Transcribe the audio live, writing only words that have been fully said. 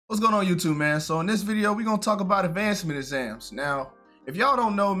What's going on YouTube, man? So in this video, we're gonna talk about advancement exams. Now, if y'all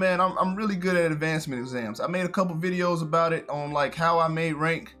don't know, man, I'm really good at advancement exams. I made a couple videos about it on like how I made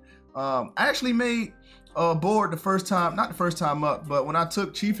rank. I actually made a board the first time, not the first time up, but when I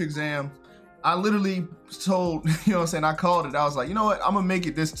took chief exam, I literally told, you know what I'm saying, I called it. I was like, you know what, I'm gonna make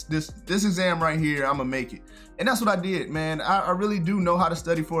it this exam right here, I'm gonna make it. And that's what I did, man. I really do know how to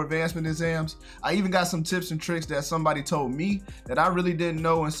study for advancement exams. I even got some tips and tricks that somebody told me that I really didn't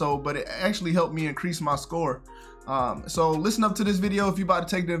know, but it actually helped me increase my score. So listen up to this video if you're about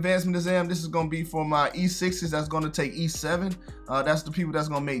to take the advancement exam. This is gonna be for my E6s that's gonna take E7. That's the people that's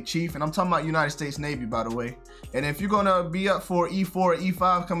gonna make chief, and I'm talking about United States Navy, by the way. And if you're gonna be up for E4 or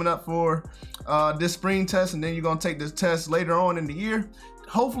E5 coming up for this spring test, and then you're gonna take this test later on in the year,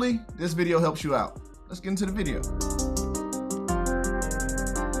 hopefully this video helps you out. Let's get into the video.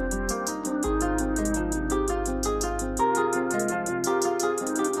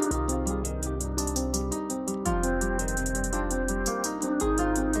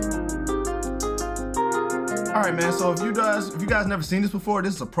 All right, man, so if you guys never seen this before,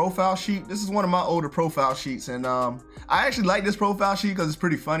 this is a profile sheet. This is one of my older profile sheets, and I actually like this profile sheet because it's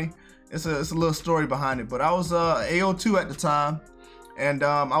pretty funny. It's a little story behind it. But I was AO2 at the time, and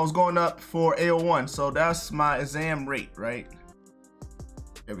I was going up for AO1, so that's my exam rate, right?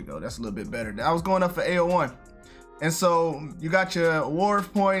 There we go, that's a little bit better. I was going up for AO1, and so you got your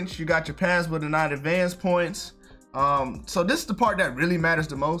award points, you got your pass but not advanced points. So this is the part that really matters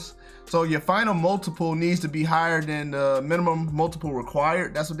the most. So your final multiple needs to be higher than the minimum multiple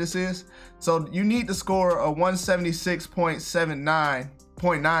required. That's what this is. So you need to score a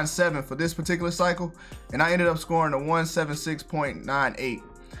 176.97 for this particular cycle, and I ended up scoring a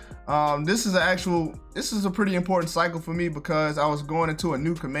 176.98. This is a pretty important cycle for me because I was going into a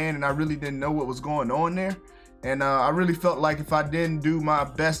new command and I really didn't know what was going on there. And I really felt like if I didn't do my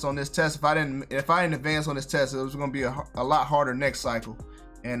best on this test, if I didn't advance on this test, it was going to be a lot harder next cycle.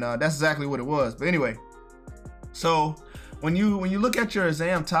 And that's exactly what it was. But anyway, so when you look at your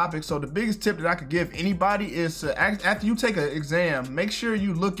exam topic, so the biggest tip that I could give anybody is to, after you take an exam, make sure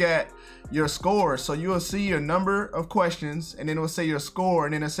you look at your score. So you will see your number of questions, and then it will say your score,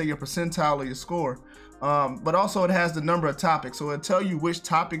 and then it'll say your percentile of your score. But also it has the number of topics, so it'll tell you which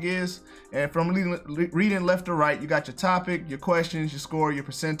topic is, and from reading left to right, you got your topic, your questions, your score, your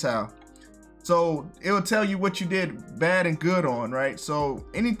percentile. So it will tell you what you did bad and good on, right? So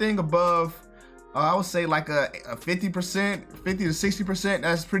anything above, I would say like a 50%, 50 to 60%,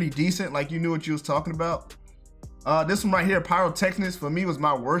 that's pretty decent, like you knew what you was talking about. This one right here, pyrotechnics, for me was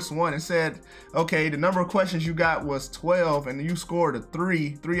my worst one. It said, okay, the number of questions you got was 12 and you scored a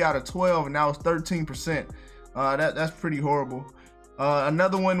 3 out of 12, and that was 13%. That's pretty horrible.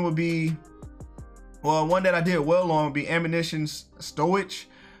 Another one would be, well, one that I did well on would be ammunition stowage.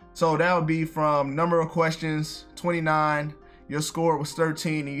 So that would be from number of questions 29, your score was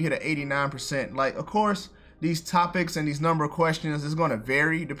 13, and you hit an 89%. Like, of course, these topics and these number of questions is going to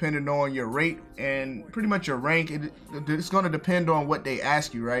vary depending on your rate and pretty much your rank. It's going to depend on what they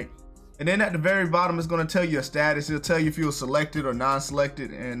ask you, right? And then at the very bottom, it's going to tell you a status. It'll tell you if you were selected or non-selected.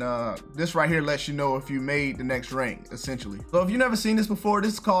 And this right here lets you know if you made the next rank, essentially. So if you've never seen this before,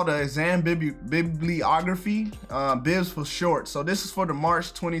 this is called an exam bibliography, BIBS for short. So this is for the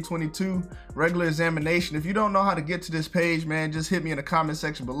March 2022 regular examination. If you don't know how to get to this page, man, just hit me in the comment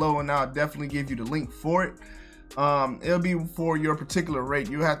section below and I'll definitely give you the link for it. It'll be for your particular rate.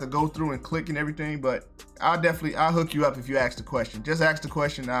 You have to go through and click and everything, but I'll hook you up if you ask the question. Just ask the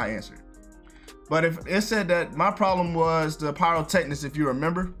question and I'll answer it. But if it said that my problem was the pyrotechnics, if you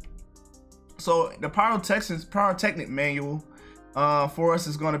remember. So the pyrotechnic manual for us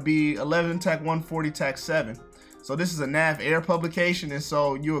is going to be 11 TAC 140 TAC 7. So this is a NAV Air publication, and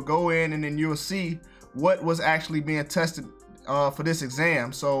so you will go in and then you will see what was actually being tested for this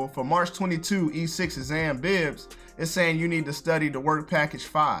exam. So for March 22 E6 exam bibs, it's saying you need to study the work package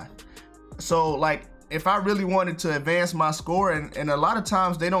 5. So like, if I really wanted to advance my score, and a lot of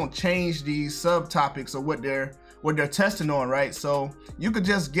times they don't change these subtopics of what they're testing on, right? So you could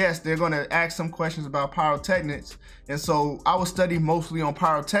just guess they're going to ask some questions about pyrotechnics, and so I would study mostly on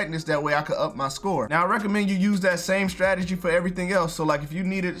pyrotechnics, that way I could up my score. Now I recommend you use that same strategy for everything else. So like if you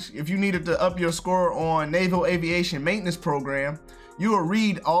needed to up your score on Naval Aviation Maintenance Program, you will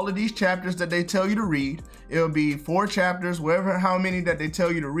read all of these chapters that they tell you to read. It'll be 4 chapters, how many that they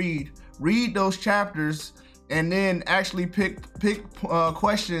tell you to read. Read those chapters and then actually pick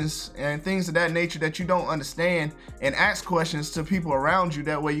questions and things of that nature that you don't understand, and ask questions to people around you.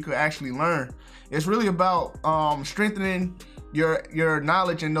 That way you could actually learn. It's really about strengthening your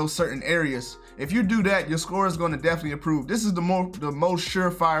knowledge in those certain areas. If you do that, your score is going to definitely improve. This is the most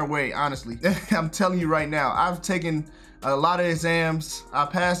surefire way, honestly. I'm telling you right now. I've taken a lot of exams. I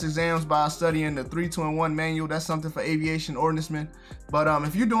passed exams by studying the 3-2-1 manual. That's something for aviation ordnancemen. But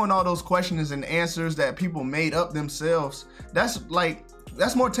if you're doing all those questions and answers that people made up themselves, that's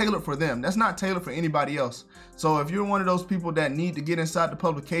more tailored for them. That's not tailored for anybody else. So if you're one of those people that need to get inside the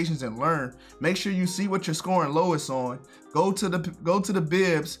publications and learn, make sure you see what you're scoring lowest on. Go to the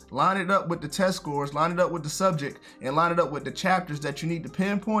bibs, line it up with the test scores, line it up with the subject, and line it up with the chapters that you need to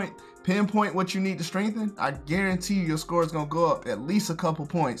pinpoint what you need to strengthen. I guarantee you your score is gonna go up at least a couple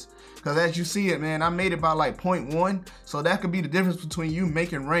points. Because as you see it, man, I made it by like 0.1. So that could be the difference between you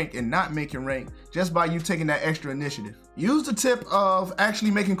making rank and not making rank, just by you taking that extra initiative. Use the tip of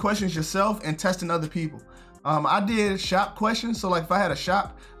actually making questions yourself and testing other people. I did shop questions. So like if I had a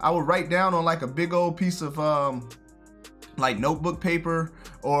shop, I would write down on like a big old piece of like notebook paper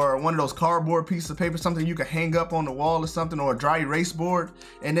or one of those cardboard pieces of paper, something you can hang up on the wall or something, or a dry erase board.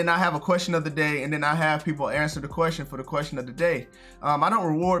 And then I have a question of the day, and then I have people answer the question for the question of the day. I don't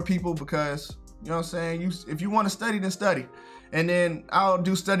reward people because, you know what I'm saying, if you want to study, then study. And then I'll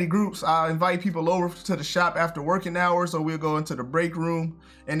do study groups. I'll invite people over to the shop after working hours, or we'll go into the break room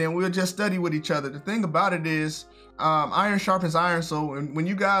and then we'll just study with each other. The thing about it is iron sharpens iron. So when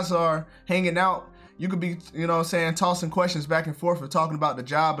you guys are hanging out, you could be, you know what I'm saying, tossing questions back and forth or talking about the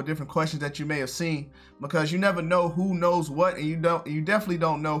job or different questions that you may have seen, because you never know who knows what, and you definitely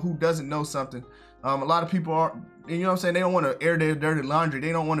don't know who doesn't know something. A lot of people are, you know what I'm saying, they don't want to air their dirty laundry.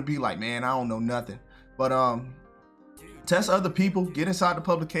 They don't want to be like, man, I don't know nothing. But test other people, get inside the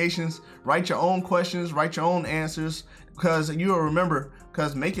publications, write your own questions, write your own answers, because you'll remember,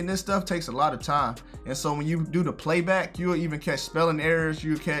 because making this stuff takes a lot of time. And so when you do the playback, you'll even catch spelling errors,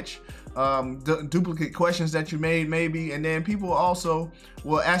 you'll catch duplicate questions that you made maybe, and then people also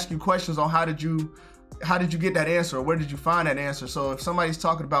will ask you questions on how did you get that answer, or where did you find that answer. So if somebody's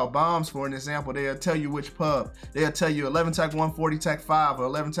talking about bombs, for an example, they'll tell you which pub. They'll tell you 11 TAC 140 TAC 5 or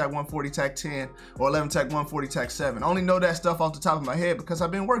 11 TAC 140 TAC 10 or 11 TAC 140 TAC 7. I only know that stuff off the top of my head because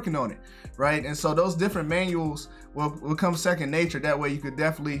I've been working on it, right? And so those different manuals will become second nature. That way you could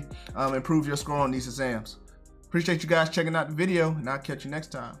definitely improve your score on these exams. Appreciate you guys checking out the video, and I'll catch you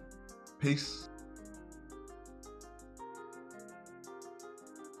next time. Peace.